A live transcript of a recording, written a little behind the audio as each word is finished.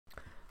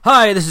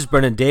Hi, this is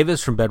Brendan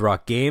Davis from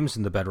Bedrock Games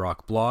and the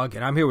Bedrock blog,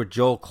 and I'm here with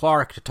Joel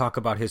Clark to talk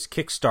about his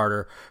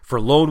Kickstarter for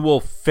Lone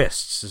Wolf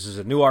Fists. This is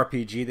a new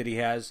RPG that he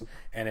has,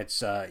 and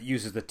it's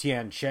uses the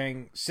Tian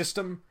Cheng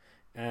system,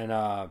 and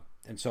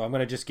so I'm going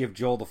to just give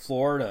Joel the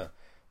floor to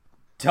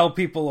tell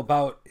people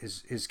about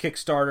his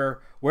Kickstarter,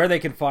 where they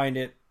can find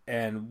it,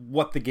 and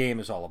what the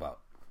game is all about.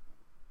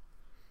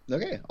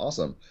 Okay,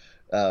 awesome.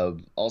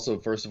 Also,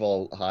 first of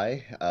all,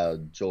 hi,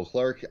 Joel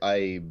Clark.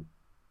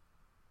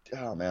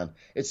 Oh man,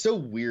 it's so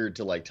weird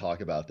to like talk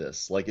about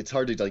this. Like, it's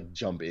hard to like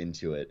jump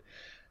into it.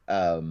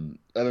 I've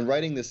been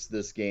writing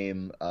this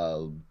game,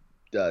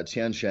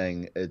 Tian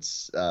Sheng.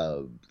 It's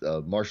a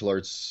martial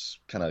arts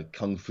kind of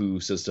kung fu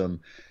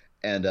system,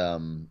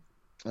 and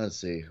let's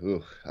see.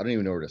 Ooh, I don't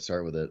even know where to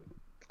start with it.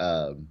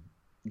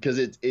 Because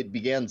it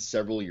began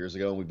several years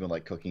ago, and we've been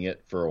like cooking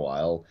it for a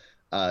while.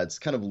 It's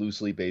kind of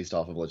loosely based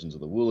off of Legends of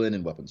the Wulin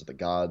and Weapons of the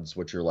Gods,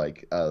 which are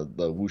like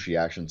the Wuxi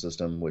action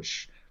system,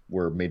 which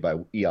were made by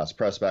EOS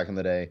Press back in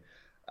the day.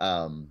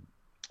 Um,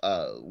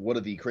 one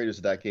of the creators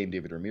of that game,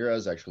 David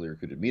Ramirez, actually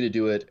recruited me to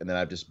do it, and then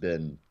I've just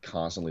been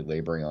constantly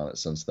laboring on it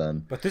since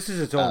then. But this is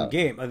its own Uh,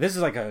 game. This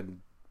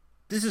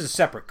is a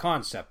separate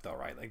concept, though,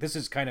 right? Like this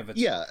is kind of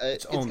yeah,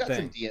 its it's own got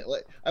some thing.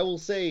 like, I will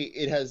say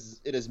it has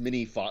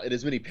many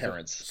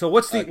parents. So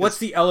what's Because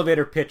the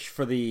elevator pitch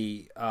for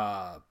the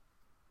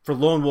for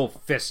Lone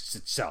Wolf Fists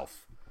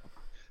itself?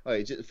 all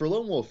right, for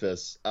Lone Wolf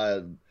Fist,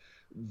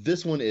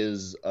 this one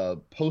is a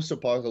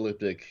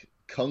post-apocalyptic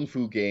kung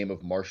fu game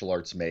of martial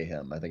arts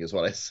mayhem, I think is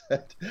what I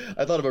said.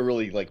 I thought of a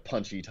really like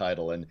punchy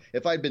title, and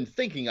if I'd been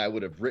thinking, I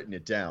would have written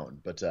it down,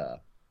 but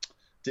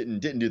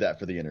didn't do that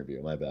for the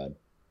interview. My bad.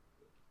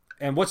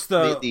 And what's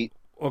The the? the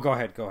Oh, go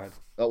ahead. Go ahead.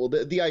 well,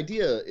 the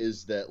idea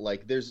is that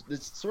like there's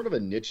this sort of a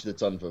niche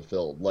that's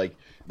unfulfilled. Like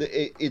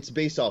it's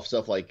based off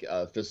stuff like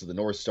Fist of the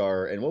North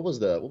Star, and what was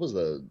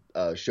the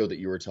show that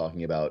you were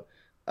talking about,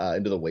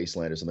 Into the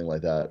Wasteland or something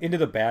like that. Into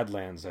the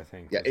Badlands, I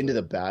think. Yeah, Was Into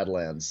the the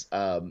Badlands.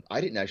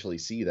 I didn't actually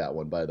see that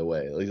one, by the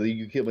way. Like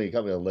you caught me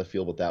on left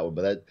field with that one,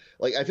 but that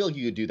like I feel like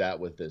you could do that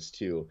with this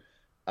too.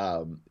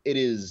 It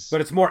is.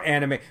 But it's more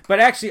anime. But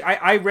actually,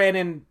 I ran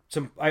in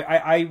some.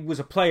 I was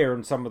a player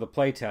in some of the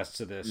play tests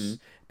of this, Mhm.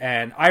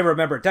 and I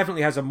remember it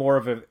definitely has a more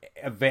of an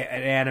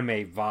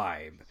anime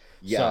vibe.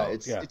 Yeah,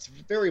 So yeah, it's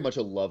very much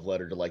a love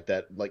letter to like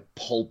that like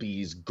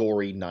pulpy,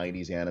 gory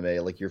 '90s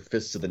anime, like your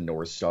Fists of the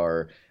North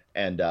Star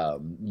and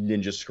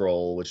Ninja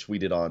Scroll, which we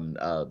did on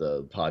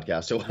the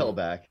podcast a while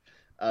yeah.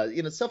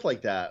 back. Stuff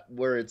like that,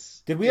 where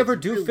Did we it's ever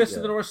do really Fist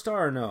of the North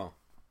Star or no?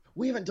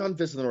 we haven't done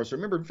Fist of the North Star.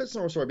 Remember, Fist of the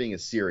North Star being a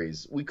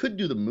series, we could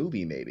do the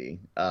movie maybe,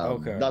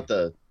 Okay. not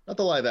the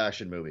live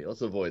action movie.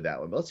 Let's avoid that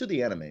one, but let's do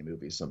the anime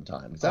movie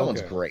sometime 'cause that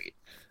one's Okay. great.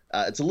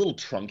 It's a little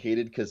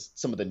truncated because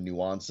some of the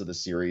nuance of the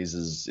series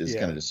is kind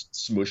Yeah. of just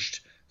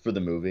smushed for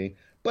the movie.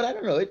 But I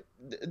don't know.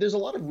 There's a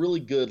lot of really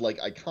good like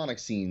iconic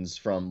scenes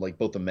from like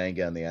both the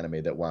manga and the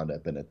anime that wound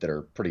up in it that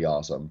are pretty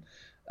awesome.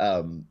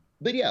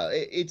 But yeah,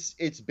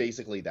 it's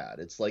basically that.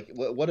 It's like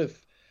what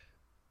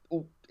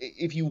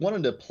if you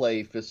wanted to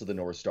play Fist of the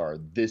North Star,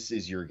 this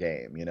is your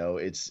game.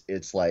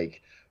 It's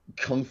like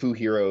kung fu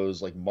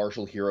heroes, like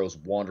martial heroes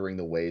wandering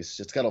the waste.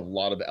 It's got a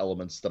lot of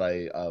elements that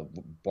I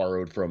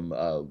borrowed from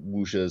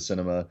wuxia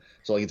cinema.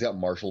 So like it's got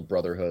martial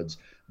brotherhoods,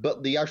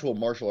 but the actual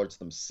martial arts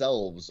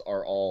themselves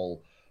are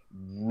all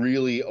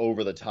really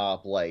over the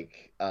top.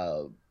 Like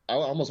I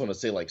almost want to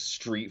say like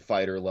Street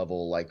Fighter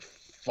level, like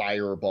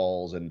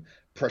fireballs and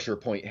pressure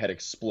point head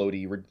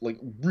explodey, like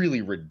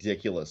really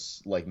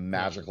ridiculous, like Yeah.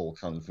 magical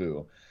kung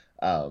fu.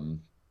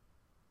 Um,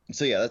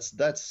 so yeah,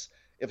 that's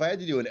if I had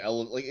to do an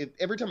like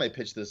every time I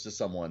pitch this to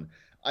someone,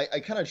 I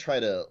kind of try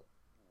to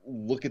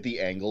look at the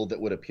angle that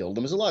would appeal to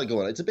them. There's a lot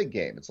going on. It's a big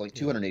game. It's like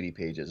Yeah. 280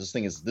 pages. This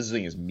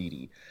thing is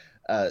meaty.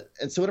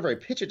 And so whenever I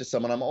pitch it to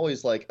someone, I'm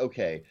always like,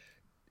 okay,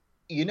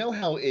 you know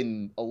how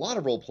in a lot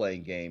of role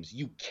playing games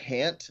you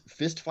can't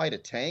fist fight a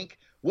tank?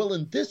 Well,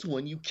 in this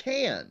one you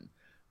can,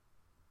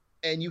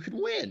 and you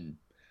can win.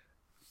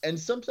 And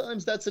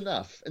sometimes that's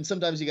enough. And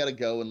sometimes you got to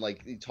go and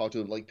like you talk to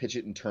them, like pitch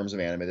it in terms of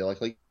anime. They're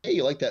like, hey,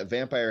 you like that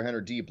Vampire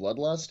Hunter D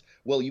Bloodlust?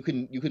 Well, you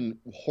can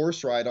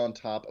horse ride on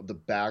top of the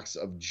backs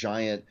of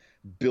giant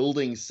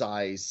building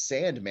size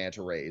sand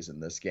manta rays in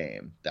this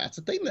game. That's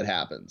a thing that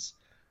happens.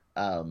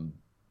 Um,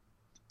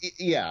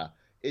 yeah,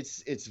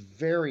 it's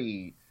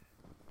very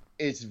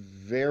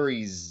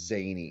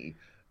zany.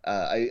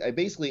 I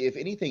basically, if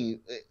anything,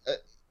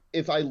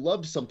 if I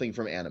loved something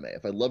from anime,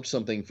 if I loved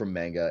something from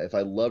manga, if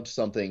I loved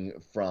something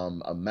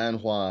from a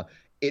manhwa,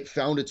 it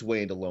found its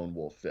way into Lone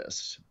Wolf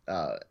Fist.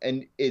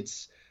 And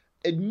it's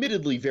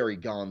admittedly very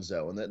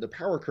gonzo, and the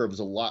power curve is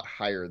a lot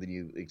higher than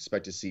you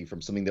expect to see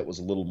from something that was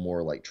a little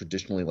more like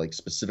traditionally, like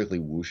specifically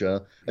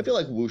wuxia. I feel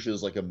like wuxia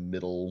is like a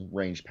middle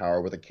range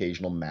power with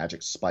occasional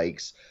magic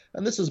spikes,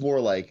 and this is more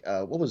like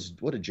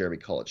what did Jeremy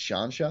call it?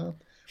 Shansha,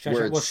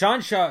 where Well, it's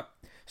Shansha.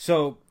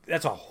 So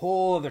that's a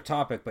whole other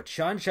topic, but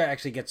Shansha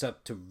actually gets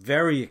up to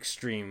very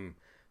extreme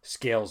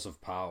scales of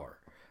power.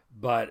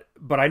 But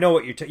I know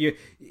what you're.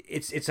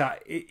 It's a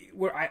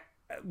where I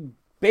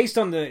based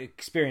on the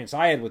experience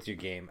I had with your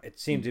game, it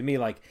seemed to me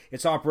like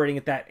it's operating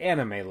at that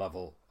anime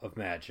level of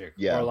Magic, or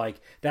Yeah. like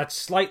that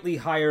slightly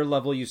higher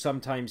level you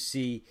sometimes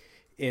see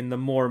in the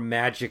more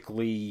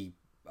magically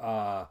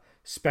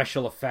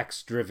special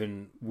effects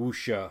driven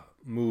wuxia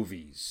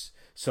movies.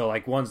 So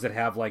like ones that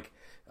have like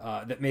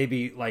that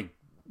maybe like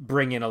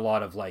bring in a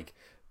lot of like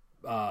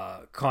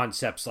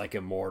concepts like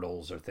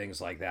immortals or things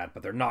like that,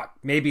 but they're not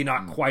maybe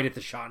not quite at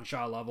the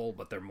Shansha level,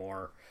 but they're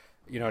more,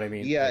 you know what I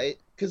mean? Yeah, Like,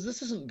 because this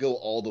doesn't go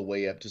all the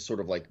way up to sort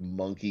of like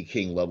Monkey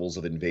King levels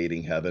of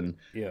invading heaven.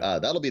 yeah,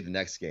 That'll be the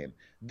next game.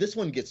 This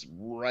one gets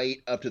right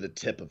up to the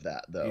tip of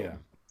that, though.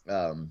 yeah.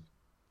 Um,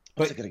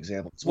 what's But a good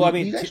example? So well, I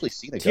mean, we've actually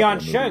seen a couple Tian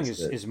of Sheng movies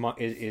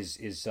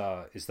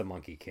that. is the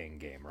Monkey King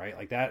game, right?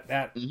 Like that.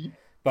 Mhm.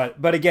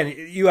 But again,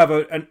 you have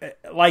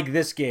like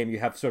this game, you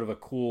have sort of a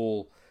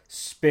cool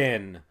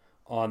spin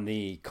on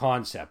the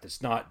concept.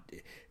 It's not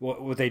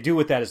what they do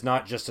with that is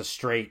not just a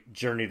straight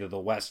Journey to the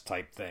West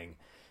type thing.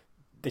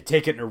 They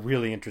take it in a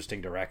really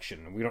interesting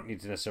direction. We don't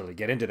need to necessarily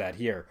get into that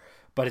here,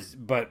 but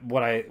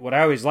what I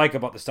always like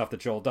about the stuff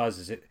that Joel does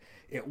is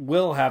it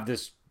will have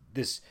this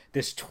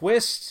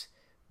twist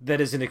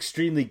that is an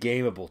extremely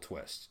gameable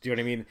twist. Do you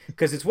know what I mean?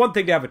 Because it's one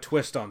thing to have a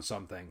twist on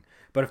something,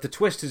 but if the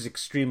twist is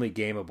extremely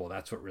gameable,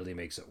 that's what really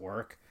makes it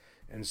work.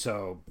 And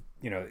so,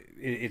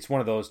 it's one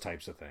of those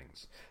types of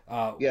things.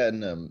 Yeah,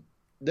 and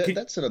Can,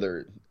 that's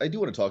another. I do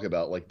want to talk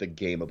about like the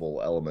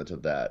gameable element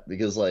of that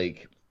because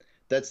like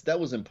that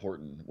was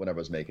important when I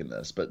was making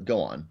this. But go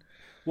on.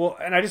 Well,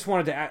 and I just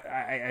wanted to,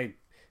 I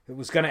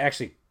was going to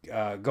actually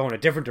go in a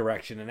different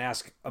direction and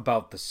ask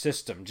about the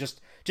system,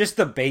 just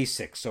the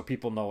basics, so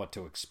people know what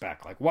to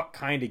expect. Like, what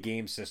kind of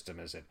game system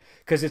is it?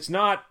 Because it's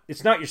not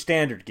your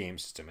standard game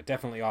system. It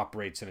definitely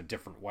operates in a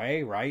different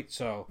way, right?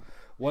 So,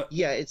 what?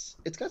 Yeah, it's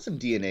got some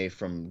DNA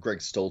from Greg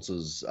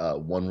Stoltz's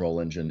one roll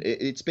engine.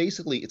 It's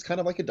basically it's kind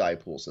of like a die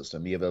pool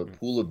system. You have a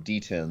pool of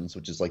D10s,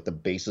 which is like the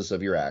basis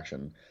of your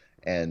action,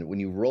 and when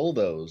you roll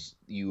those,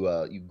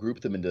 you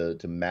group them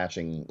into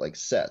matching like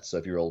sets. So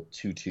if you roll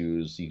two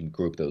twos, you can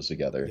group those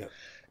together. Yeah,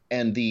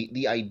 And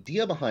the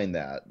idea behind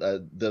that,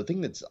 the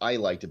thing that's I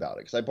liked about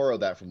it, because I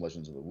borrowed that from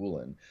Legends of the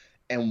Wulin,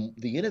 and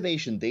the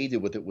innovation they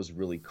did with it was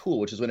really cool,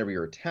 which is whenever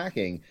you're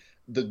attacking,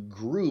 the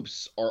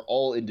groups are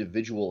all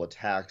individual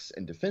attacks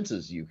and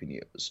defenses you can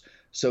use.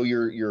 So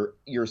your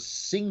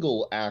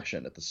single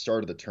action at the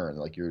start of the turn,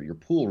 like your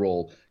pool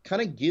roll,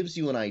 kind of gives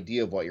you an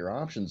idea of what your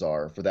options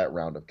are for that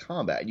round of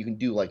combat. You can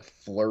do like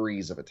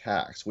flurries of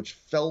attacks, which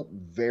felt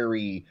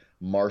very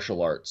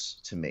martial arts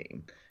to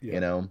me, yeah. you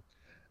know?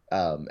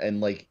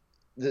 And like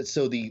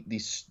so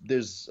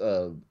there's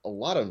a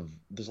lot of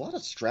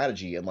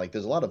strategy and like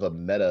there's a lot of a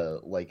meta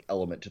like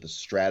element to the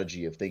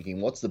strategy of thinking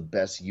what's the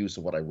best use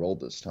of what I rolled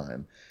this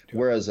time. Yeah.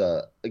 Whereas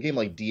a game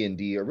like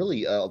D&D or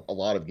really a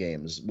lot of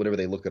games, whenever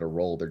they look at a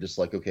roll, they're just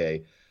like,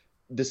 okay,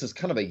 this is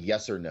kind of a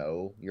yes or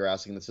no. You're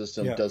asking the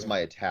system, Yeah, does yeah. my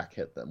attack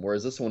hit them?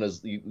 Whereas this one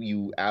is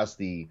you ask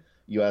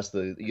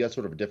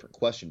sort of a different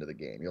question to the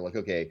game. You're like,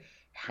 okay,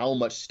 how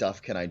much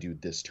stuff can I do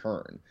this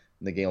turn?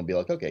 And the game will be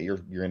like, okay, you're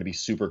going to be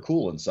super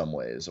cool in some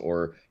ways,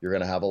 or you're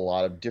going to have a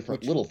lot of different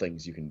Which little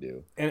things you can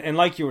do. and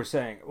like you were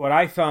saying, what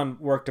I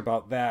found worked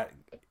about that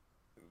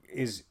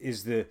is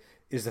the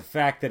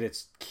fact that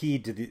it's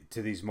keyed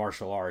to these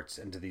martial arts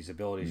and to these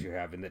abilities you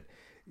have, and that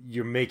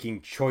you're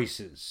making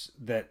choices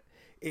that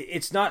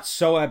it's not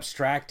so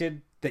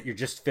abstracted that you're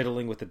just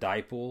fiddling with the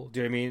die pool.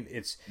 Do you know what I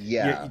mean?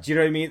 Yeah, Do you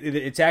know what I mean?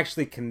 It's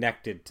actually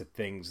connected to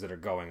things that are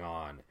going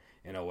on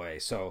in a way.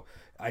 So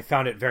I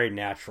found it very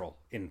natural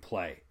in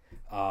play,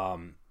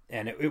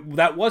 and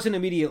that wasn't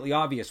immediately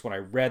obvious when I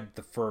read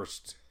the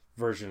first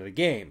version of the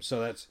game. So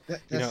that's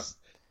that, you know that's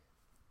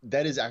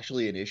that is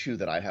actually an issue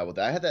that I have with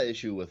that. I had that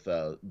issue with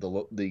the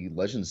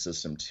legend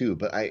system too,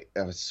 but I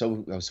was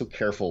so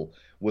careful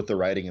with the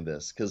writing of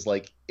this because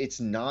like it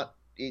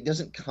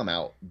doesn't come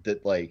out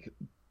that like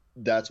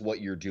that's what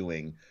you're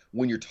doing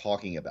when you're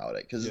talking about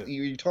it because yeah,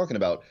 you're talking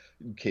about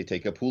okay,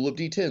 take a pool of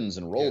d10s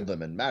and roll yeah,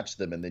 them and match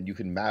them and then you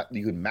can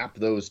map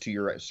those to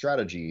your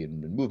strategy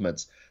and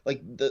movements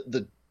like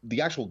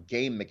the actual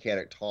game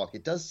mechanic talk.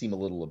 It does seem a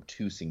little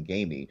obtuse and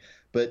gamey,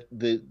 but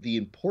the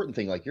important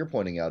thing like you're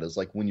pointing out is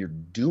like when you're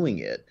doing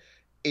it,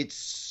 it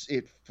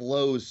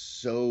flows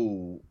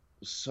so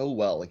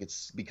well. Like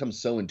it's becomes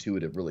so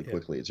intuitive really yeah.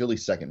 quickly. It's really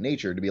second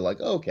nature to be like,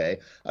 oh, okay,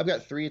 I've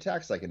got three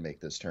attacks I can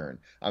make this turn.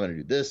 I'm going to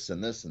do this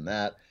and this and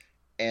that.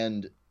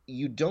 And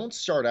you don't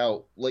start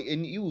out like,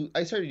 and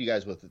I started you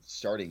guys with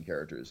starting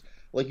characters.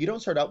 Like you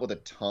don't start out with a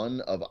ton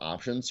of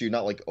options, so you're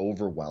not like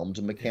overwhelmed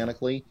Yeah.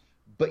 mechanically,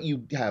 but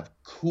you have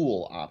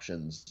cool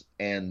options.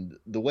 And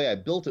the way I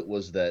built it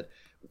was that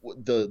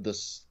the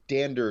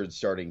standard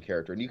starting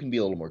character, and you can be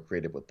a little more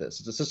creative with this.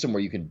 It's a system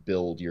where you can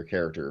build your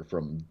character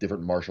from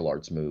different martial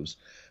arts moves,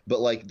 but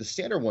like the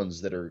standard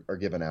ones that are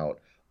given out,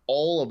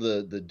 all of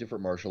the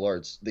different martial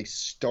arts they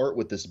start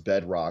with this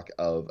bedrock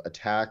of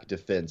attack,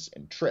 defense,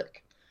 and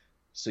trick.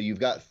 So you've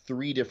got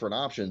three different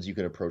options you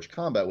can approach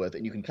combat with,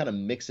 and you can kind of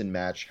mix and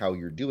match how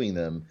you're doing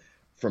them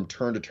from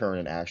turn to turn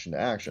and action to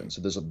action.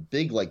 So there's a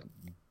big like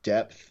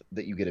depth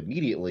that you get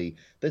immediately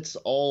that's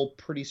all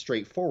pretty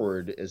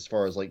straightforward as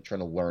far as like trying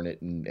to learn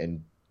it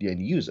and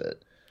use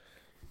it.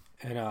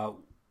 And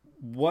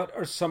what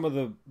are some of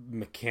the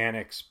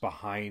mechanics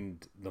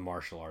behind the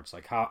martial arts?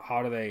 Like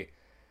how do they?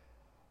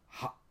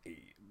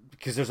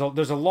 Because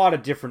there's a lot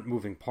of different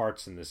moving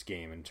parts in this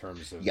game in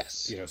terms of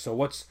Yes. So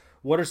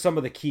what are some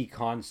of the key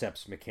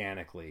concepts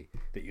mechanically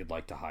that you'd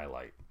like to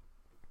highlight?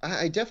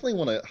 I definitely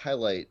want to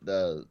highlight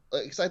the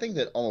because I think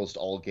that almost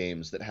all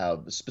games that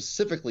have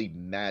specifically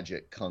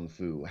magic kung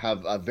fu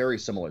have a very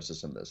similar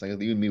system to this. Like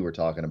you and me were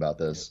talking about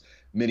this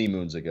many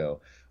moons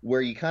ago,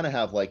 where you kind of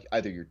have like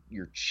either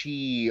your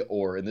chi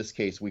or in this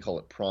case we call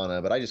it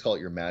prana, but I just call it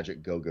your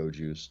magic go-go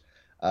juice.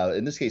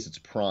 In this case, it's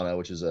prana,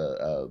 which is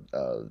a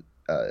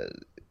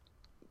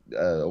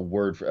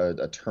word for,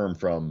 a term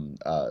from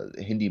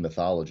Hindi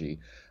mythology.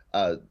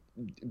 Uh,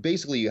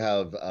 Basically, you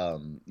have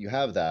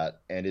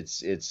that, and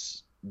it's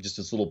just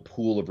this little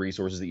pool of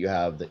resources that you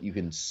have that you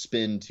can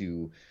spin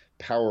to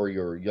power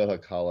your yoga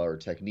kala or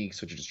techniques,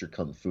 which are just your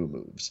kung fu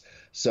moves.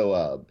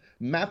 So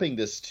mapping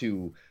this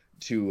to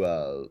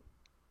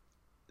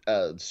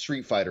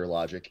Street Fighter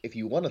logic, if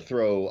you want to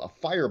throw a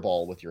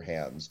fireball with your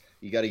hands,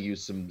 you got to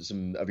use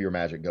some of your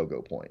magic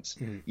go-go points.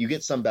 Mm-hmm. You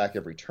get some back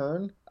every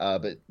turn,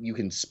 but you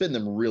can spin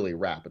them really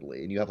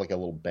rapidly, and you have like a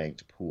little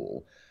banked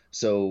pool.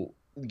 So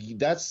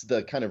that's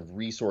the kind of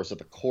resource at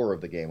the core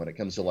of the game when it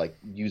comes to like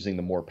using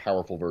the more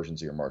powerful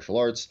versions of your martial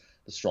arts.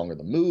 The stronger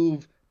the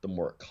move, the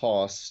more it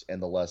costs,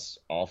 and the less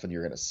often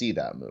you're going to see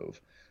that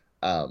move.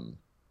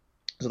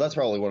 So that's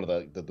probably one of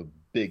the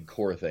big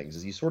core things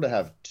is you sort of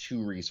have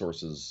two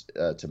resources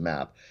to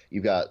map.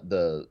 You've got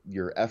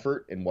your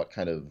effort and what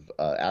kind of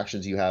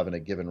actions you have in a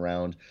given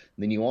round.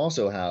 And then you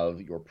also have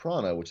your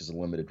prana, which is a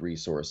limited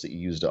resource that you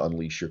use to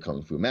unleash your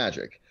kung fu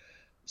magic.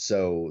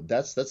 So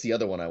that's the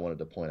other one I wanted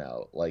to point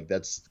out. Like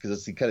that's because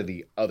it's kind of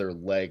the other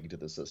leg to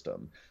the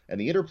system, and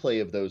the interplay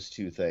of those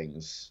two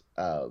things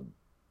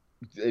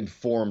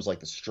informs like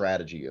the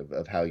strategy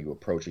of how you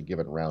approach a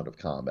given round of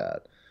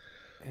combat.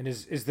 And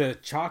is the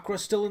chakra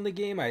still in the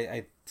game?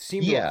 I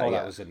seem to Yeah, recall that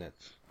yeah. was in it.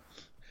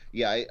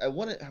 Yeah, I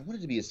wanted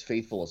to be as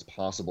faithful as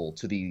possible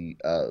to the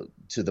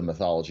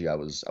mythology I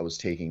was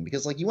taking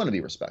because like you want to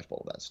be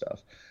respectful of that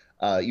stuff.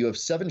 You have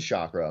seven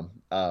chakra,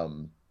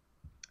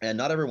 and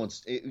not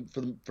everyone's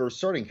for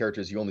starting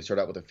characters. You only start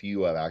out with a few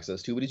you have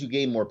access to, but as you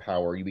gain more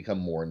power, you become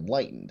more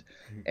enlightened,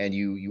 Mm-hmm. and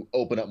you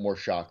open up more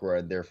chakra,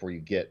 and therefore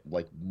you get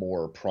like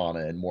more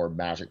prana and more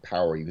magic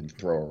power you can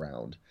throw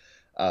around.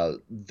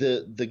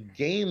 The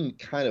game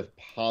kind of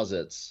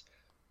posits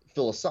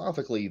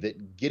philosophically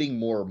that getting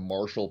more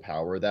martial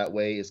power that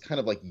way is kind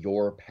of like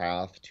your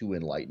path to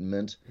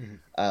enlightenment. Mm-hmm.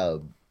 Uh,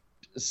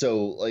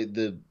 so like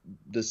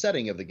the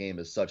setting of the game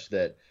is such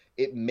that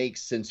it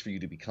makes sense for you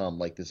to become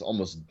like this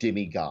almost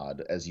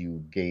demigod as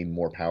you gain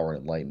more power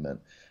and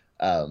enlightenment.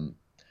 Um,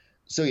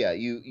 so yeah,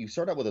 you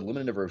start out with a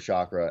limited number of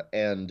chakra,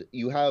 and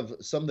you have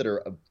some that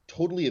are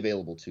totally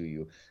available to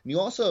you. And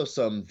you also have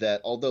some that,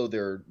 although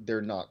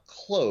they're not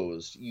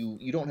closed,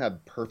 you don't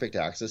have perfect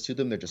access to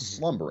them. They're just Mm-hmm.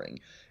 slumbering.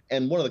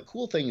 And one of the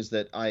cool things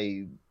that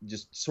I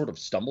just sort of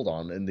stumbled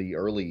on in the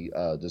early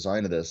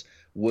design of this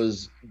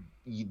was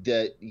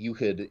that you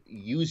could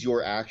use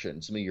your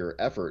action, some of your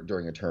effort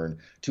during a turn,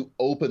 to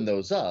open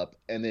those up,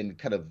 and then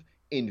kind of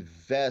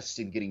invest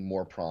in getting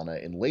more prana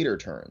in later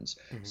turns.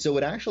 Mm-hmm. So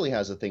it actually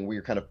has a thing where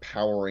you're kind of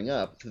powering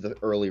up through the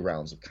early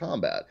rounds of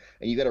combat,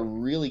 and you got to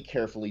really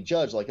carefully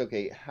judge, like,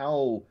 okay,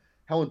 how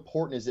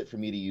important is it for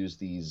me to use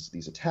these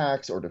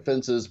attacks or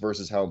defenses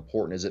versus how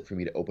important is it for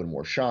me to open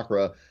more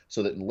chakra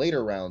so that in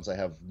later rounds I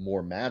have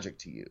more magic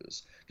to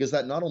use? Because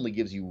that not only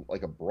gives you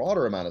like a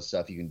broader amount of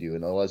stuff you can do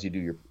and allows you to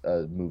do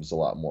your moves a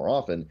lot more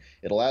often,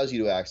 it allows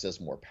you to access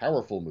more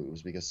powerful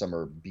moves because some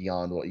are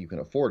beyond what you can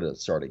afford at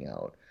starting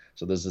out.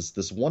 So there's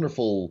this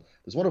wonderful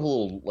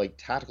little like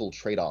tactical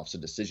trade-offs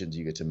and decisions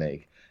you get to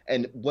make.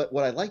 And what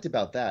I liked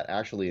about that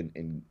actually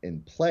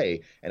in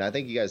play, and I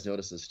think you guys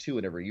noticed this too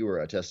whenever you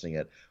were testing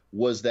it,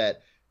 was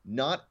that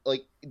not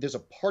like there's a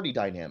party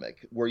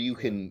dynamic where you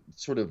can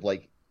sort of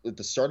like at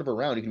the start of a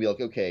round you can be like,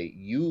 okay,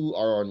 you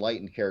are our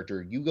enlightened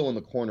character, you go in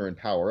the corner and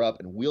power up,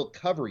 and we'll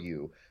cover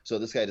you so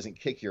this guy doesn't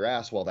kick your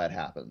ass while that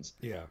happens.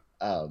 Yeah.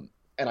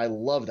 And I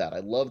love that. I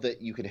love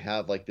that you can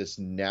have like this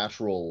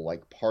natural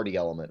like party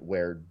element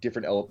where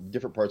different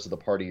parts of the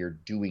party are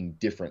doing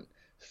different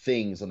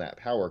things on that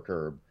power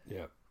curve.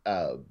 Yeah.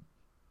 Uh,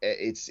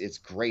 it's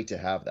great to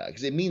have that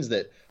because it means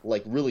that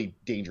like really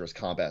dangerous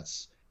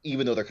combats,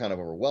 even though they're kind of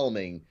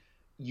overwhelming,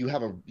 you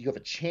have a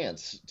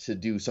chance to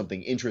do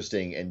something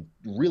interesting and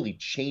really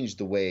change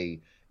the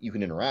way you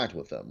can interact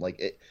with them.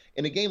 Like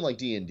in a game like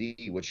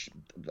D&D, which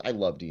I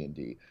love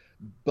D&D,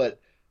 but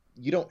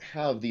you don't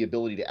have the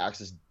ability to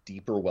access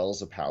deeper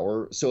wells of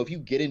power. So if you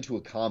get into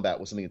a combat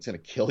with something that's going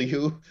to kill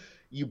you,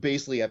 you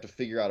basically have to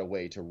figure out a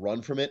way to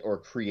run from it or a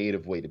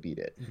creative way to beat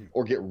it Mm-hmm.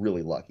 or get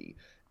really lucky.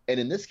 And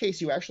in this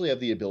case, you actually have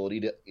the ability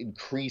to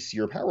increase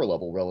your power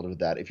level relative to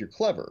that if you're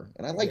clever.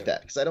 And I like Yeah.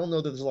 that because I don't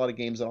know that there's a lot of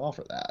games that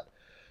offer that.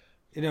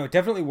 It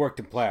definitely worked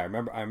in play. I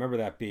remember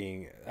that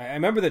being. I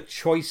remember the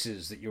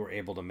choices that you were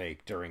able to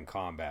make during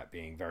combat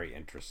being very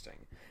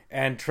interesting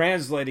and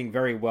translating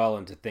very well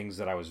into things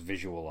that I was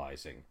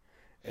visualizing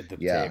at the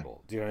Yeah.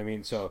 table. Do you know what I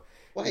mean? So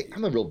Well,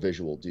 I'm a real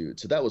visual dude,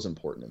 so that was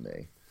important to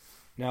me.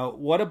 now,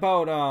 what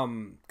about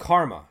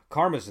karma?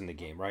 Karma's in the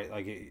game, right?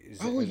 Like,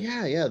 Oh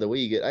yeah, yeah. The way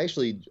you get, I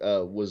actually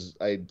was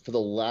I for the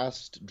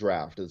last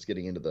draft that's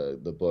getting into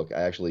the book,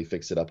 I actually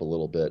fixed it up a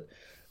little bit.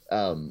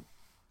 Um,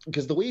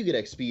 because the way you get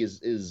XP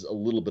is a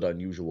little bit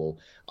unusual.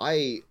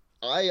 I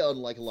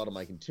unlike a lot of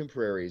my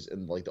contemporaries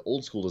in like the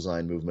old school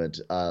design movement,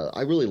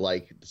 I really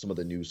like some of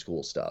the new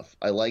school stuff.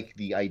 I like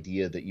the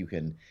idea that you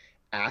can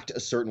act a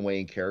certain way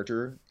in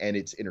character and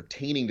it's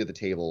entertaining to the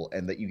table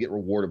and that you get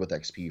rewarded with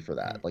XP for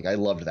that. Like I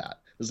loved that.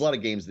 There's a lot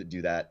of games that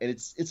do that and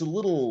it's a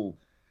little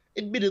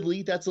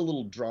admittedly that's a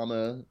little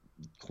drama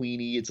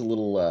queeny. It's a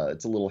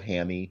little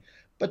hammy,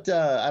 but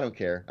I don't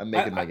care. I'm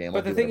making my game.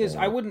 I'll but the do thing whatever I is,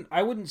 I want. wouldn't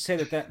I wouldn't say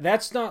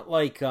that's not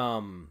like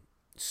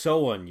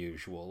so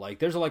unusual. Like,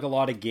 there's like a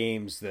lot of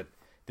games that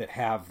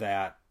have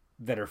that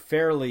are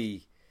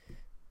fairly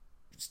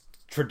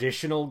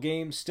traditional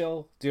games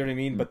still. Do you know what I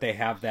mean? But they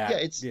have Yeah,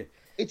 that.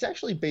 it's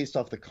actually based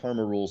off the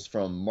Karma rules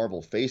from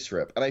Marvel Face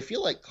Rip, and I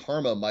feel like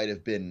Karma might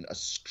have been a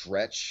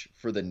stretch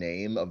for the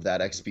name of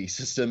that XP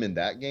system in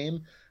that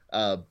game.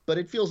 But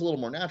it feels a little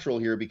more natural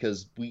here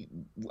because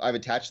I've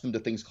attached them to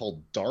things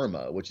called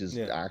Dharma, which is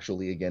Yeah.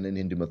 actually again in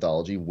Hindu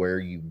mythology where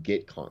you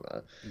get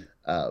karma.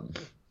 Um,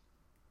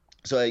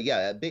 so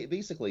yeah,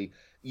 basically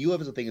you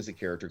have a thing as a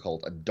character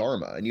called a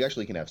Dharma, and you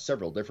actually can have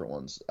several different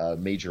ones,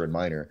 major and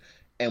minor.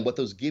 And what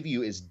those give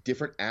you is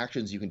different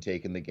actions you can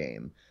take in the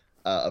game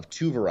of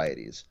two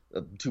varieties,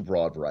 two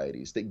broad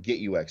varieties that get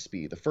you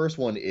XP. The first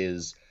one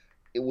is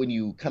when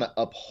you kind of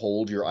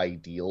uphold your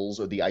ideals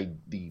or the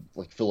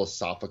like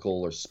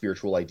philosophical or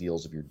spiritual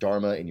ideals of your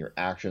dharma and your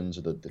actions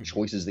or the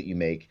choices that you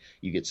make,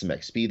 you get some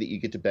XP that you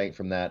get to bank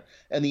from that.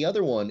 And the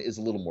other one is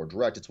a little more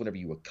direct. It's whenever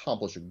you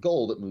accomplish a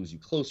goal that moves you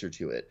closer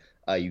to it,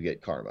 you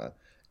get karma.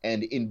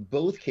 And in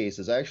both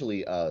cases,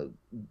 actually,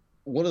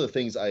 one of the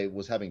things I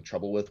was having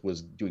trouble with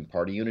was doing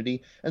party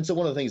unity. And so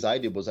one of the things I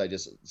did was I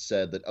just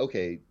said that,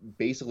 okay,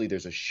 basically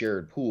there's a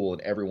shared pool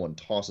and everyone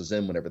tosses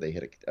in whenever they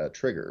hit a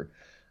trigger.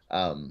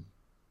 Um,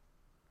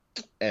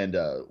 and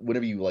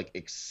whenever you like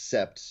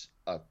accept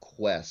a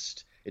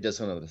quest, it does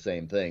kind of the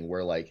same thing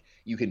where like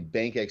you can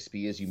bank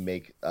XP as you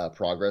make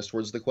progress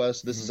towards the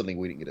quest. This is Mhm. something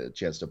we didn't get a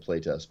chance to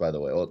playtest, by the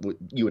way. Well,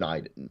 you and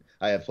I didn't.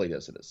 I have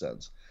playtested it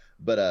since.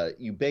 But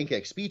you bank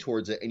XP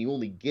towards it, and you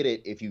only get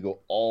it if you go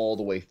all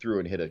the way through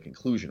and hit a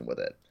conclusion with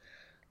it.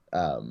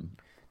 Um,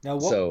 Now,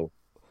 what? so,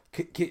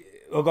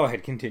 Oh, go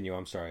ahead. Continue.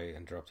 I'm sorry, I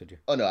interrupted you.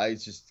 oh no, I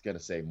was just gonna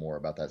say more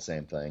about that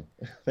same thing.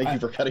 Thank I you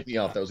for cutting me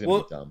off. That was gonna be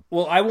well, dumb.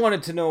 well, I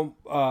wanted to know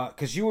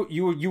because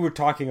you were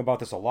talking about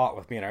this a lot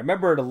with me, and I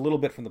remember it a little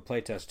bit from the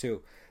playtest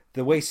too.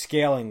 The way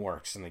scaling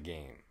works in the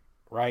game,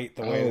 right?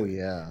 The Oh way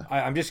yeah.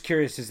 I'm just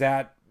curious, is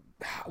that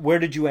where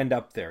did you end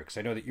up there? Because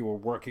I know that you were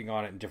working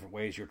on it in different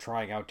ways. You're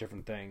trying out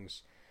different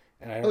things,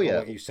 and I Oh don't know yeah.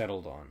 what you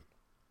settled on.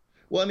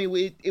 Well, I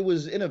mean, it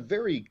was in a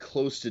very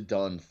close to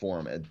done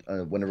form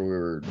whenever we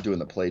were doing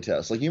the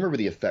playtest. Like, you remember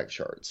the effect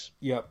charts?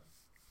 Yep.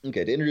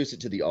 Okay, to introduce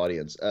it to the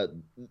audience.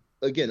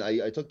 Again,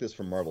 I took this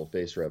from Marvel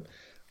Face Rip.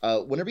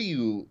 Whenever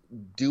you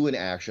do an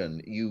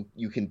action,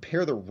 you can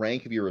pair the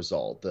rank of your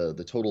result,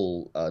 the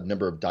total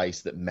number of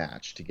dice that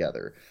match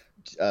together.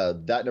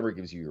 That number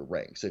gives you your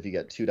rank. So if you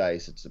get 2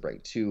 dice, it's a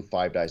rank 2.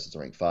 5 dice, it's a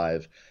rank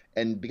 5.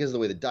 And because of the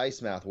way the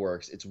dice math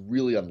works, it's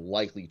really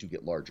unlikely to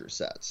get larger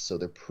sets. So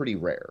they're pretty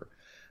rare.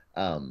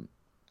 Um,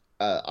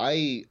 uh,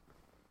 I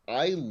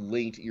I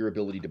linked your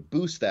ability to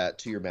boost that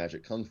to your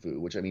magic kung fu,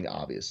 which I mean,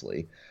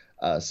 obviously.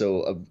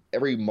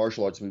 Every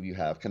martial arts move you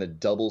have kind of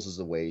doubles as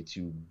a way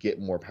to get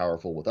more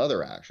powerful with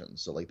other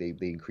actions. So like they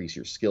increase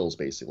your skills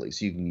basically.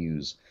 So you can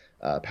use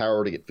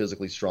power to get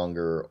physically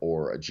stronger,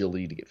 or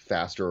agility to get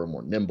faster or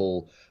more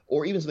nimble,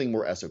 or even something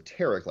more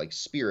esoteric like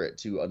spirit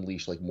to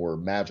unleash like more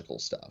magical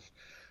stuff.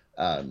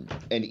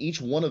 And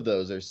each one of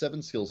those, there's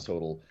 7 skills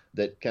total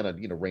that kind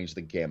of range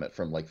the gamut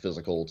from like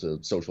physical to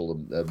social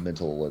to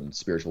mental and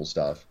spiritual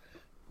stuff.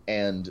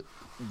 And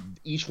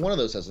each one of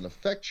those has an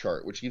effect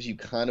chart, which gives you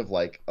kind of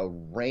like a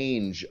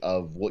range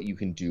of what you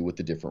can do with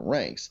the different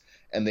ranks.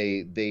 And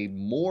they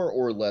more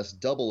or less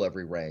double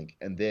every rank,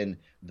 and then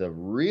the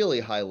really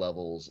high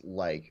levels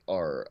like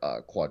are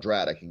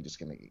quadratic and just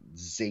kind of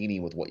zany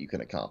with what you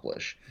can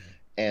accomplish.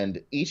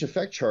 And each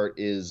effect chart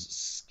is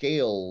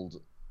scaled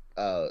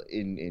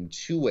in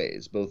 2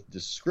 ways, both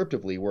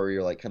descriptively, where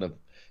you're like kind of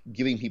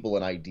giving people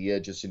an idea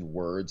just in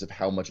words of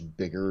how much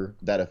bigger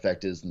that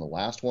effect is than the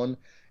last one.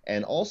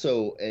 And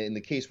also, in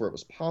the case where it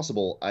was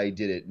possible, I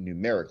did it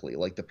numerically.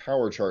 Like the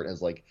power chart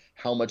has like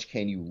how much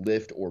can you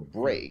lift or Mm.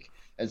 break.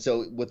 And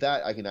so with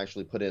that, I can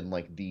actually put in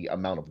like the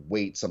amount of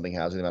weight something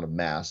has, the amount of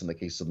mass in the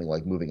case of something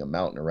like moving a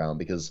mountain around,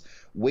 because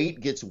weight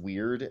gets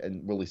weird,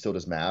 and really so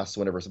does mass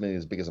whenever something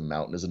as big as a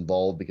mountain is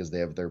involved, because they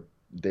have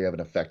an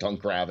effect on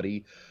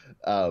gravity.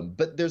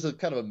 But there's a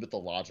kind of a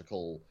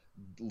mythological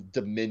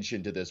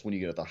dimension to this when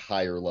you get at the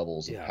higher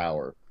levels of Yeah.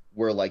 power.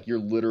 where like you're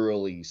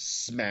literally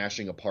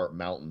smashing apart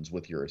mountains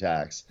with your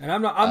attacks. And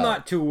I'm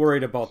not too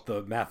worried about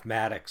the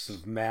mathematics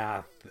of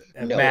math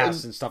and No, maths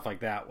and and stuff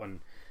like that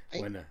I,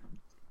 when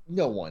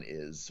no one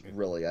is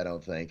really, I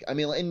don't think. I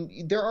mean,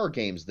 and there are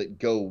games that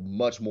go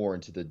much more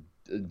into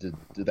to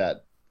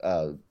that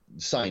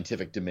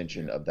scientific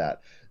dimension of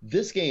that.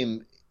 This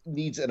game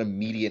needs an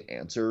immediate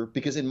answer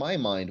because in my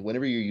mind,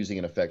 whenever you're using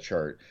an effect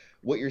chart,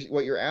 what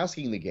you're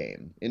asking the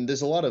game, and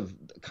there's a lot of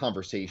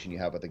conversation you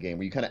have with the game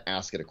where you kind of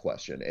ask it a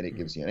question and it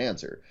gives you an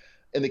answer.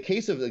 In the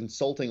case of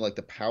insulting like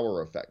the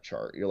power effect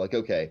chart, you're like,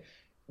 okay,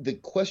 the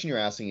question you're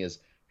asking is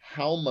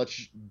how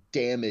much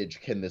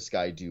damage can this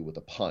guy do with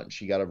a punch?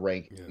 He got a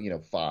rank, yeah.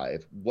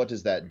 5. What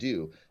does that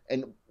do?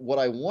 And what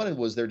I wanted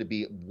was there to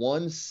be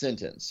one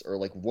sentence or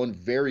like one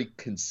very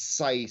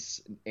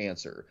concise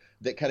answer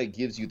that kind of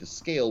gives you the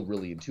scale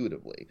really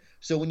intuitively.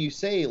 So when you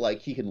say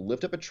like he can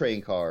lift up a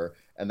train car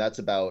and that's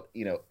about,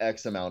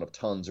 X amount of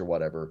tons or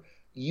whatever,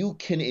 you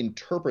can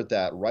interpret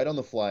that right on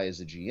the fly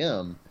as a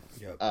GM,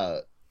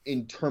 Yep.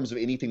 in terms of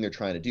anything they're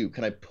trying to do.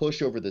 Can I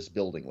push over this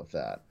building with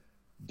that?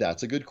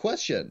 That's a good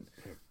question.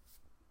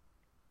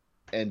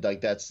 And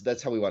like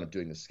that's how we wound up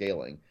doing the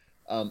scaling.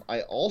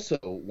 I also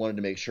wanted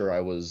to make sure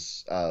I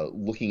was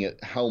looking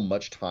at how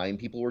much time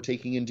people were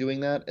taking in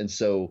doing that, and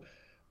so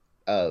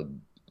uh,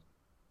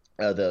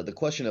 the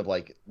question of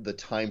like the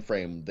time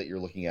frame that you're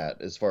looking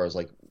at as far as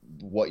like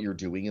what you're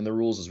doing in the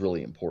rules is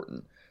really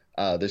important.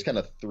 There's kind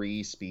of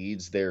three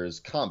speeds. There's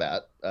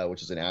combat,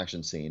 which is an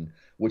action scene,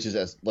 which is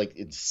as like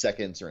in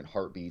seconds or in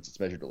heartbeats. It's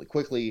measured really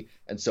quickly,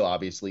 and so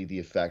obviously the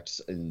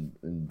effects in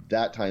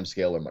that time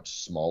scale are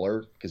much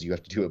smaller because you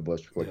have to do it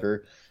much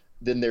quicker. Yeah.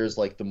 Then there's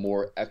like the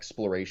more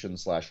exploration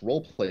slash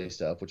role play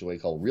stuff, which we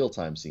call real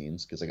time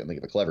scenes because I can think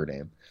of a clever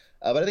name.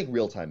 But I think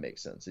real time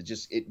makes sense.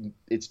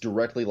 It's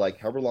directly like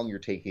however long you're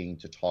taking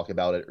to talk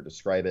about it or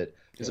describe it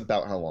is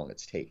about how long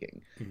it's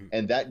taking,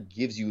 and that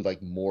gives you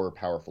like more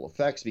powerful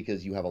effects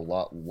because you have a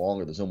lot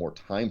longer. There's no more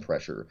time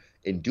pressure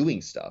in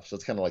doing stuff, so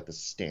it's kind of like the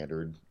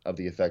standard of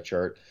the effect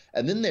chart.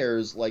 And then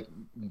there's like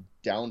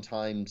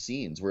downtime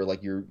scenes where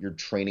like you're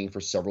training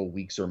for several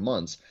weeks or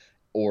months,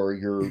 or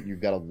you've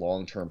got a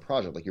long-term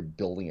project like you're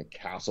building a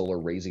castle or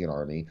raising an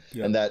army,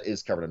 and that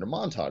is covered under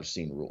montage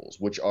scene rules,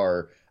 which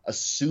are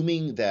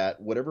assuming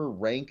that whatever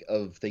rank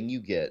of thing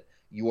you get,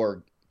 you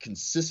are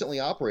consistently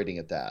operating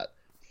at that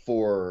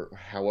for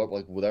however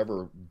like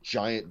whatever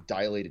giant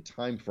dilated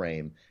time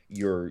frame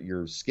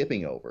you're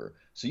skipping over.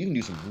 So you can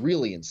do some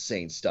really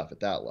insane stuff at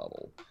that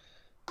level.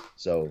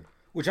 So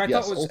which I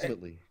yes, thought was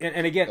ultimately,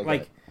 and again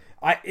like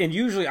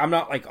usually I'm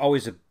not like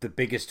always the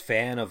biggest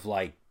fan of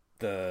like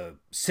the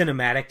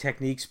cinematic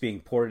techniques being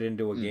ported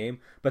into a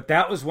game, but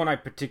that was one I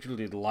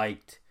particularly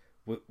liked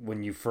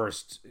when you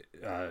first.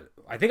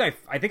 I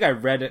think I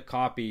read a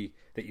copy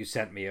that you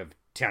sent me of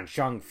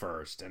Tiansheng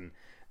first, and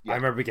I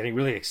remember getting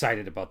really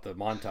excited about the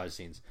montage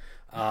scenes.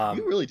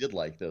 You really did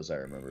like those, I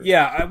remember.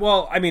 Yeah,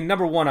 well, I mean,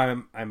 number one,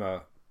 I'm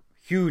a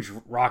huge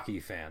Rocky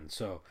fan,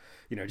 so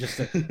just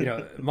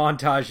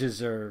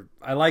montages are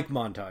I like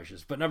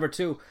montages, but number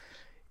two,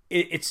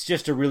 it's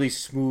just a really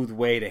smooth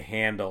way to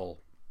handle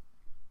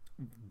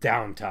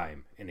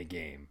downtime in a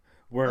game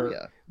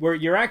where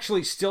you're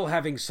actually still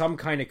having some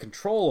kind of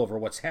control over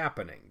what's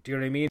happening. Do you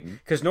know what I mean?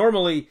 Because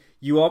normally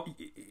you,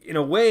 in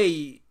a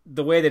way,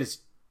 the way that it's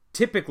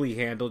typically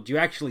handled, you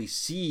actually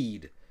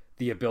cede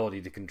the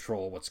ability to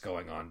control what's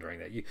going on during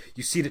that.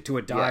 You cede it to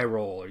a die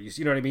roll, or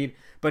you know what I mean?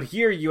 But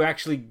here you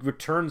actually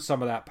return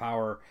some of that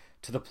power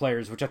to the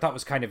players, which I thought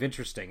was kind of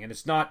interesting. And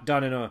it's not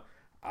done in a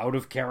out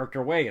of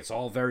character way. It's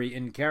all very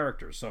in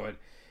character. So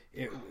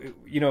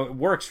it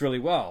works really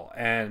well,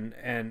 and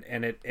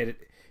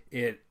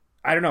it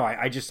I don't know.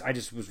 I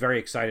just was very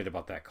excited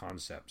about that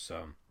concept.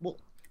 So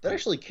that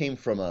actually came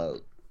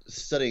from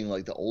studying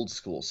like the old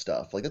school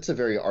stuff. Like that's a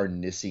very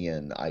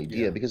Arnisian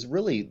idea because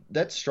really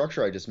that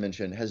structure I just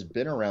mentioned has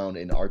been around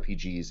in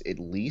RPGs at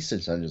least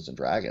since Dungeons and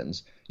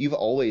Dragons. You've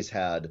always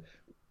had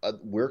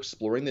we're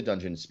exploring the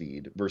dungeon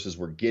speed versus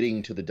we're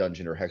getting to the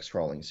dungeon or hex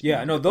crawling speed.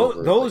 Yeah, no,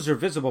 those are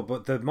visible,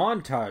 but the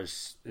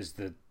montage is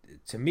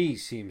to me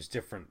seems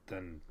different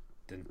than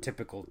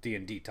typical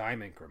D&D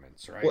time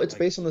increments, right? Well, it's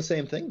based on the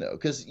same thing though,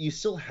 because you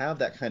still have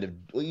that kind of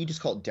you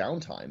just call it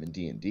downtime in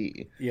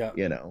D&D. Yeah,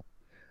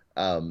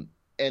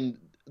 and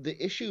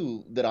the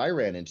issue that I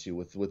ran into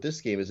with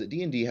this game is that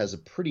D&D has a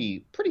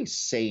pretty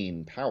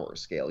sane power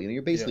scale.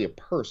 You're basically a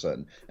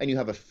person, and you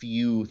have a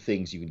few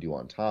things you can do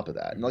on top of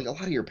that. And like a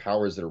lot of your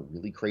powers that are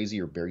really crazy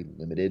are very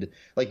limited,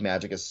 like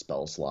magic has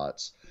spell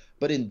slots.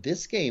 But in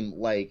this game,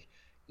 like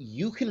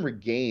you can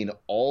regain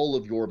all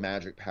of your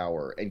magic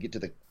power and get to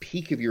the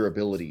peak of your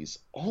abilities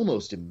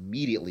almost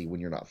immediately when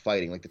you're not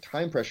fighting. Like the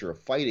time pressure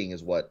of fighting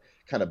is what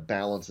kind of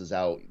balances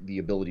out the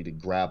ability to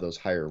grab those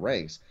higher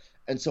ranks.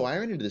 And so I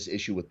ran into this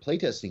issue with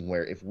playtesting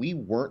where if we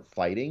weren't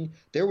fighting,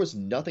 there was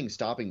nothing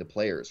stopping the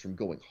players from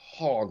going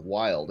hog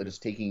wild and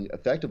just taking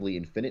effectively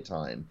infinite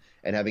time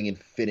and having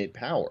infinite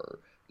power.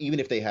 Even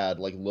if they had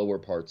like lower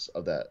parts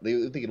of that,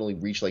 they could only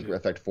reach like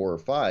effect 4 or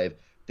 5.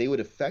 they would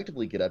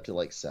effectively get up to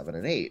like 7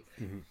 and 8.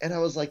 Hmm. And I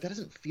was like, that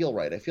doesn't feel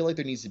right. I feel like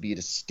there needs to be a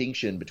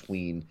distinction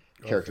between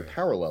character Okay.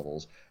 power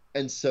levels.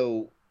 And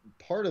so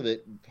part of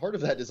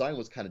that design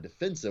was kind of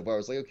defensive, where I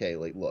was like, okay,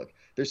 like look,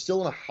 they're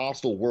still in a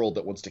hostile world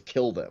that wants to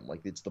kill them.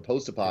 Like it's the Yeah.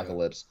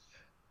 post-apocalypse.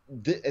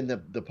 And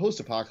the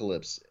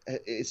post-apocalypse,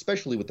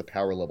 especially with the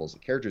power levels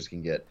that characters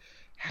can get,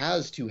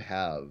 has to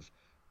have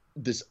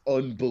this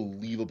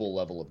unbelievable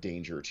level of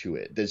danger to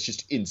it that's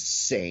just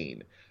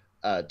insane,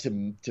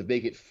 to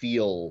make it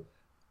feel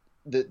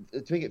to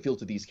make it feel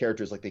to these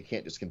characters like they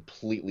can't just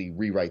completely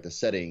rewrite the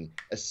setting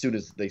as soon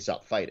as they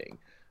stop fighting.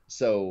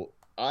 So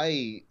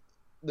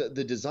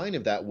the design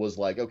of that was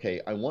like,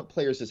 okay, I want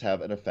players to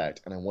have an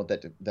effect, and I want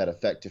that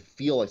effect to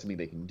feel like something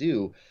they can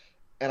do,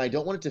 and I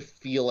don't want it to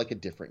feel like a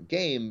different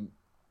game.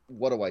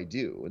 What do I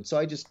do? And so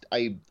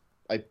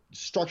I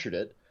structured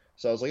it.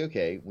 So I was like,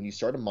 okay, when you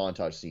start a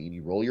montage scene,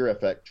 you roll your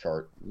effect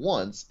chart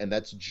once, and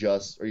that's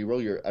just, or you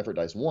roll your effort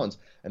dice once,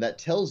 and that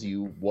tells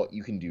you what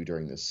you can do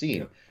during this scene.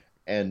 Yep.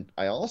 And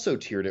I also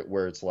tiered it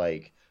where it's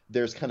like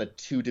there's kind of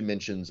two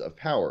dimensions of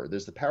power.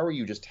 There's the power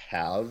you just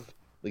have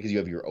because you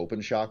have your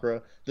open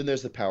chakra. Then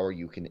there's the power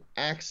you can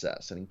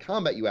access. And in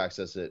combat, you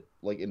access it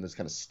like in this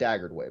kind of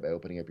staggered way by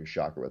opening up your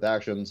chakra with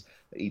actions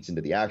that eats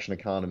into the action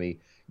economy.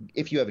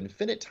 If you have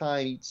infinite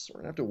time, you sort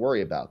of have to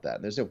worry about that.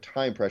 And there's no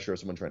time pressure of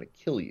someone trying to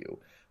kill you.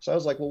 So I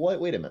was like, well,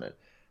 wait a minute.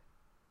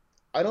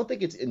 I don't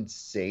think it's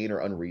insane or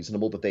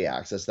unreasonable that they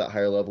access that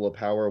higher level of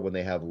power when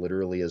they have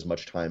literally as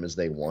much time as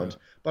they Yeah. want.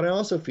 But I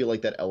also feel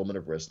like that element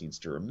of risk needs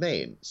to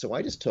remain. So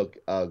I just took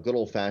good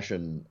old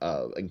fashioned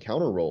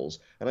encounter rolls,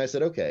 and I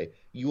said, okay,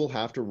 you will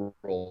have to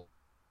roll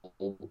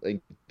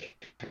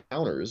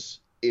encounters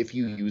if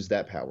you use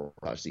that power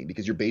scene,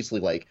 because you're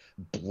basically like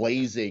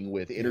blazing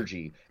with Yeah.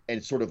 energy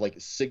and sort of like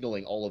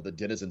signaling all of the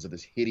denizens of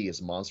this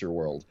hideous monster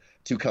world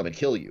to come and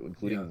kill you, Yeah.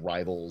 including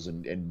rivals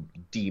and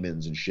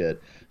demons and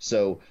shit.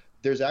 So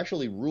there's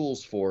actually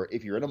rules for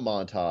if you're in a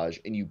montage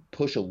and you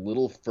push a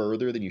little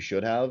further than you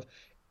should have,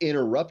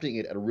 interrupting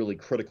it at a really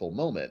critical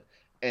moment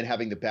and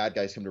having the bad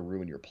guys come to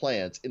ruin your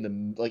plans in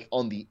the like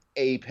on the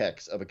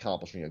apex of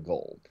accomplishing a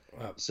goal.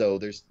 Uh, So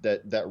there's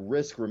that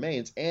risk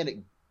remains, and it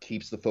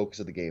keeps the focus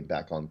of the game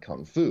back on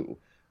kung fu,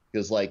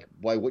 because like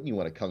why wouldn't you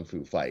want a kung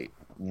fu fight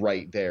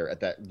right there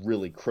at that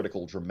really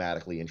critical,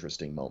 dramatically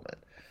interesting moment?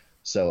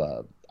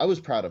 So I was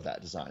proud of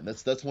that design.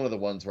 That's one of the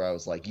ones where I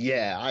was like,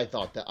 yeah, I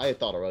thought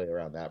already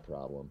around that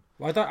problem.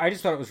 well, I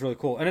just thought it was really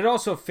cool, and it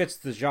also fits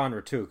the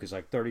genre too, because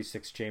like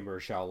 36 Chamber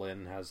of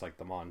Shaolin has like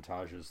the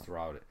montages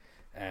throughout it,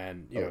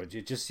 and you know Oh,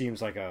 it just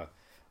seems like a,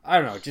 I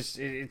don't know,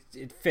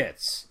 it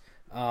fits.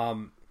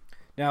 Um,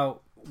 Now,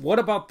 what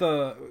about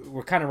the?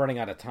 We're kind of running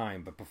out of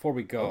time, but before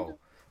we okay. go,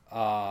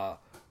 uh,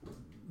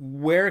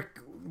 where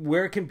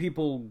where can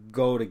people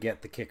go to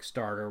get the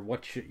Kickstarter?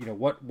 What should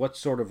what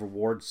sort of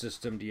reward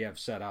system do you have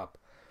set up?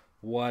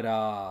 What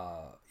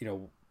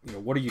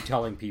what are you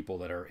telling people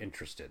that are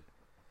interested?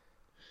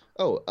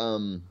 Oh,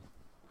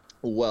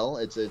 well,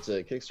 it's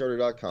a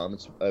Kickstarter.com.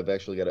 I've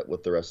actually got it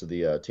with the rest of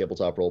the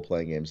tabletop role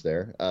playing games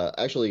there.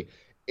 Actually,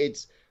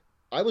 it's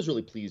I was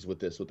really pleased with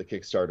this with the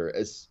Kickstarter.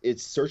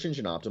 It's search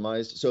engine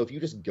optimized. So if you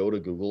just go to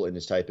Google and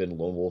just type in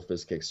Lone Wolf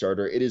is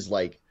Kickstarter, it is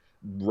like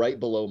right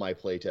below my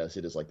playtest.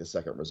 It is like the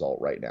second result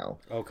right now.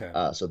 Okay.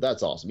 So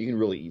that's awesome. You can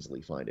really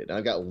easily find it. And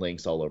I've got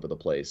links all over the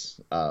place.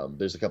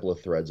 There's a couple of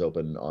threads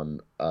open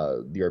on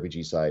the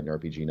RPG side and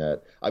RPG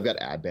Net. I've got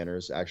ad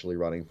banners actually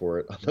running for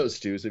it on those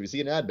too. So if you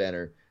see an ad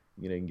banner,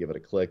 you can give it a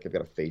click. I've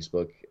got a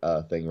Facebook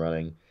thing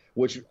running,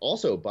 which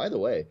also, by the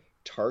way,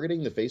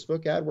 targeting the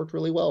Facebook ad worked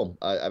really well.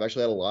 I've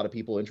actually had a lot of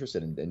people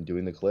interested in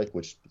doing the click,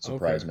 which Okay.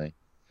 surprised me.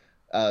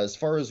 As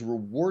far as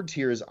reward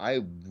tiers,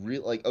 I really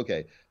like.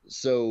 Okay,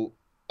 so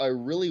I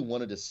really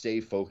wanted to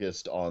stay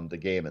focused on the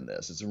game in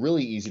this. It's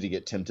really easy to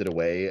get tempted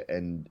away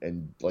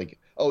and like,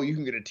 oh, you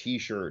can get a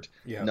T-shirt.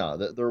 Yeah. No,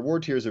 the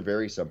reward tiers are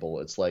very simple.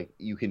 It's like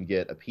you can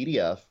get a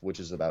PDF, which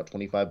is about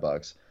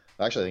 $25.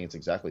 Actually, I think it's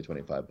exactly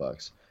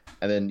 $25.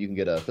 And then you can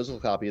get a physical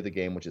copy of the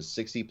game, which is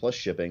 60 plus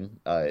shipping.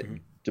 Hmm.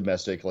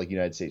 Domestic, like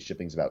United States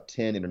shipping is about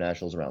 10,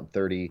 international is around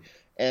 30.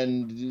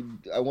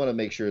 And I want to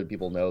make sure that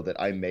people know that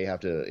I may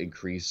have to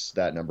increase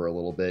that number a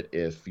little bit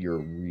if you're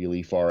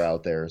really far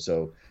out there.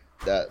 So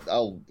that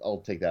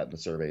I'll take that in the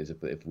surveys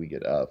if we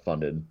get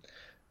funded.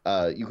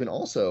 You can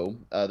also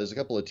there's a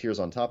couple of tiers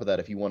on top of that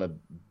if you want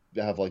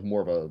to have like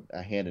more of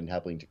a hand in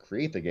helping to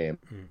create the game.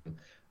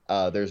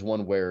 There's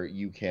one where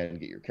you can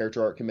get your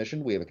character art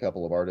commissioned. We have a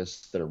couple of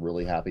artists that are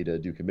really happy to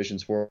do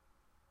commissions for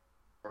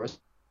us.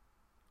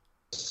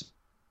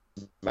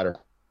 Matter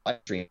live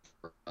stream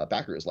for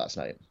backers last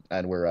night,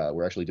 and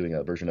we're actually doing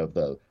a version of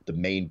the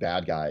main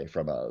bad guy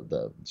from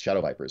the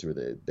Shadow Vipers, who are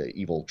the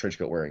evil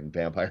trenchcoat wearing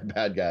vampire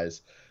bad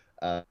guys.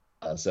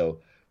 So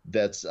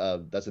that's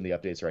in the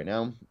updates right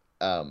now.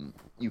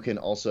 You can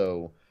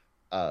also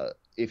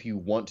if you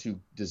want to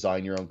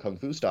design your own kung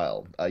fu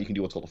style, you can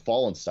do what's called a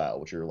fallen style,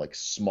 which are like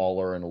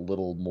smaller and a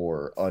little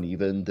more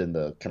uneven than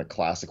the kind of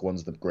classic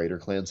ones the greater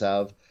clans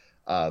have.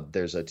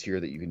 There's a tier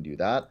that you can do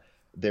that.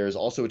 There's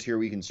also a tier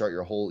where you can start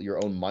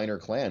your own minor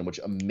clan, which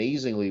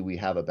amazingly we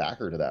have a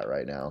backer to that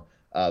right now.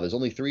 There's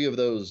only 3 of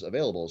those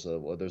available, so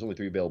well, there's only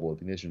 3 available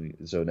initially,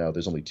 so now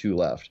there's only 2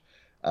 left.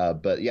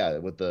 But yeah,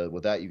 with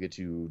that you get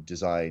to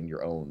design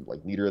your own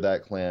like leader of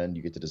that clan.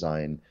 You get to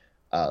design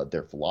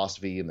their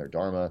philosophy and their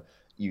dharma.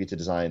 You get to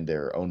design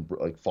their own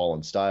like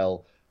fallen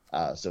style.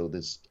 So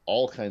there's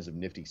all kinds of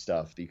nifty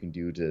stuff that you can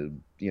do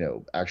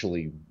to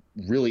actually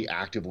really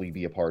actively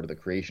be a part of the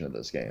creation of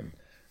this game.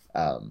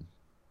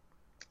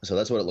 So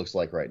that's what it looks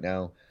like right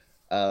now.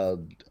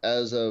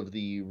 As of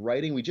the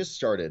writing, we just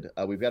started.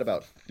 We've got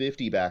about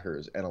 50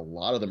 backers, and a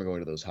lot of them are going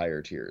to those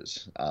higher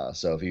tiers.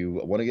 So if you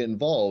want to get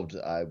involved,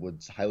 I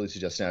would highly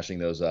suggest snatching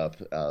those up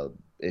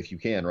if you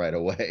can right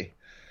away.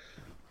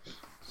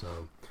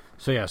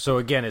 So yeah. So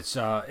again, it's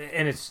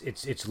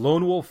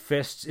Lone Wolf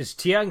Fists. Is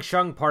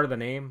Tiansheng part of the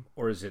name,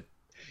 or is it?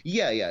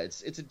 Yeah.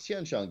 It's a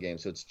Tiansheng game,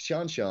 so it's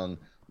Tiansheng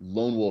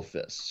Lone Wolf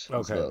Fists.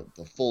 That's Okay.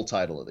 the full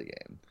title of the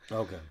game.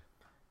 Okay.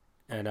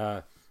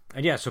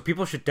 And yeah, so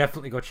people should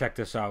definitely go check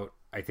this out.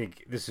 I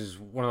think this is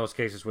one of those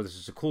cases where this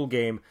is a cool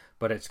game,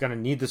 but it's going to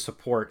need the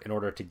support in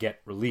order to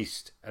get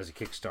released as a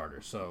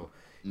Kickstarter. So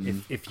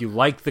if you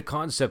like the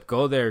concept,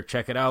 go there,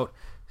 check it out,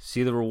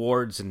 see the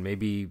rewards, and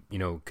maybe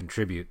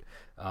contribute.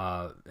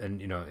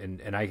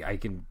 And I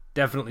can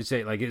definitely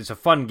say like it's a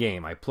fun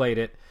game. I played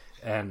it,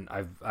 and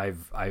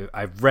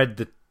I've read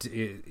the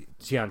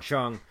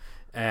Tiansheng,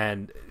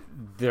 and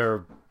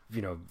they're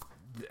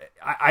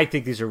I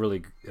think these are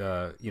really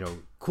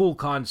cool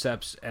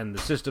concepts, and the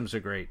systems are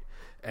great.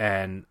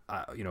 And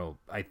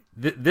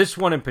this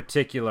one in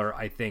particular,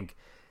 I think,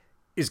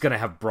 is going to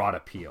have broad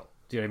appeal.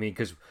 Do you know what I mean?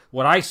 Because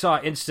what I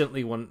saw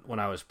instantly when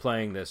I was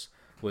playing this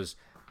was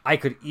I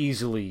could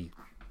easily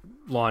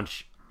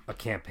launch a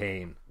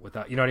campaign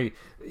without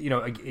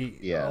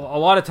Yeah. a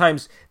lot of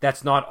times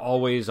that's not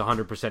always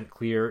 100%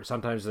 clear.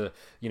 Sometimes the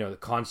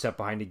concept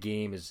behind a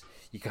game is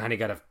you kind of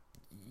got to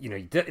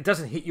it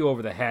doesn't hit you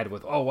over the head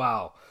with oh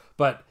wow,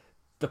 but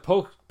the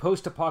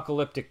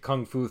post-apocalyptic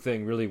kung fu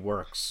thing really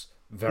works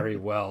very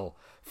well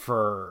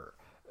for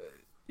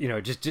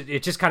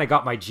it just kind of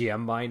got my GM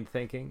mind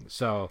thinking.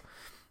 So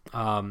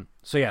go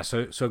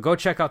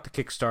check out the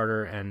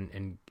Kickstarter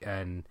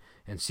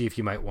and see if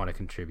you might want to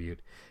contribute.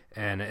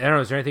 And I don't know,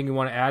 is there anything you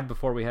want to add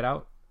before we head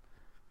out?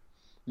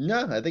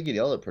 No, I think you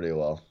nailed it pretty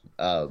well.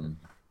 I'm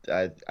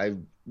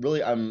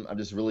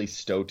just really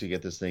stoked to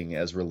get this thing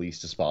as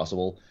released as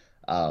possible.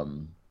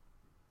 And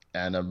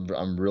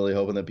I'm really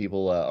hoping that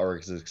people are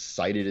as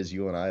excited as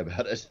you and I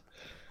about it.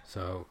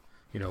 So,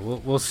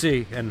 we'll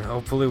see, and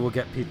hopefully we'll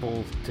get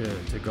people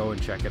to go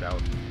and check it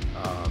out.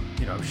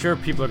 I'm sure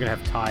people are gonna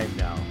have time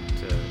now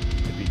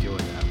to be doing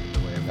that with the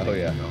way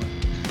everything's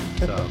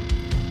going. So,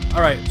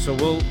 all right, so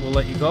we'll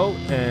let you go,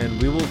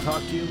 and we will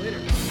talk to you later.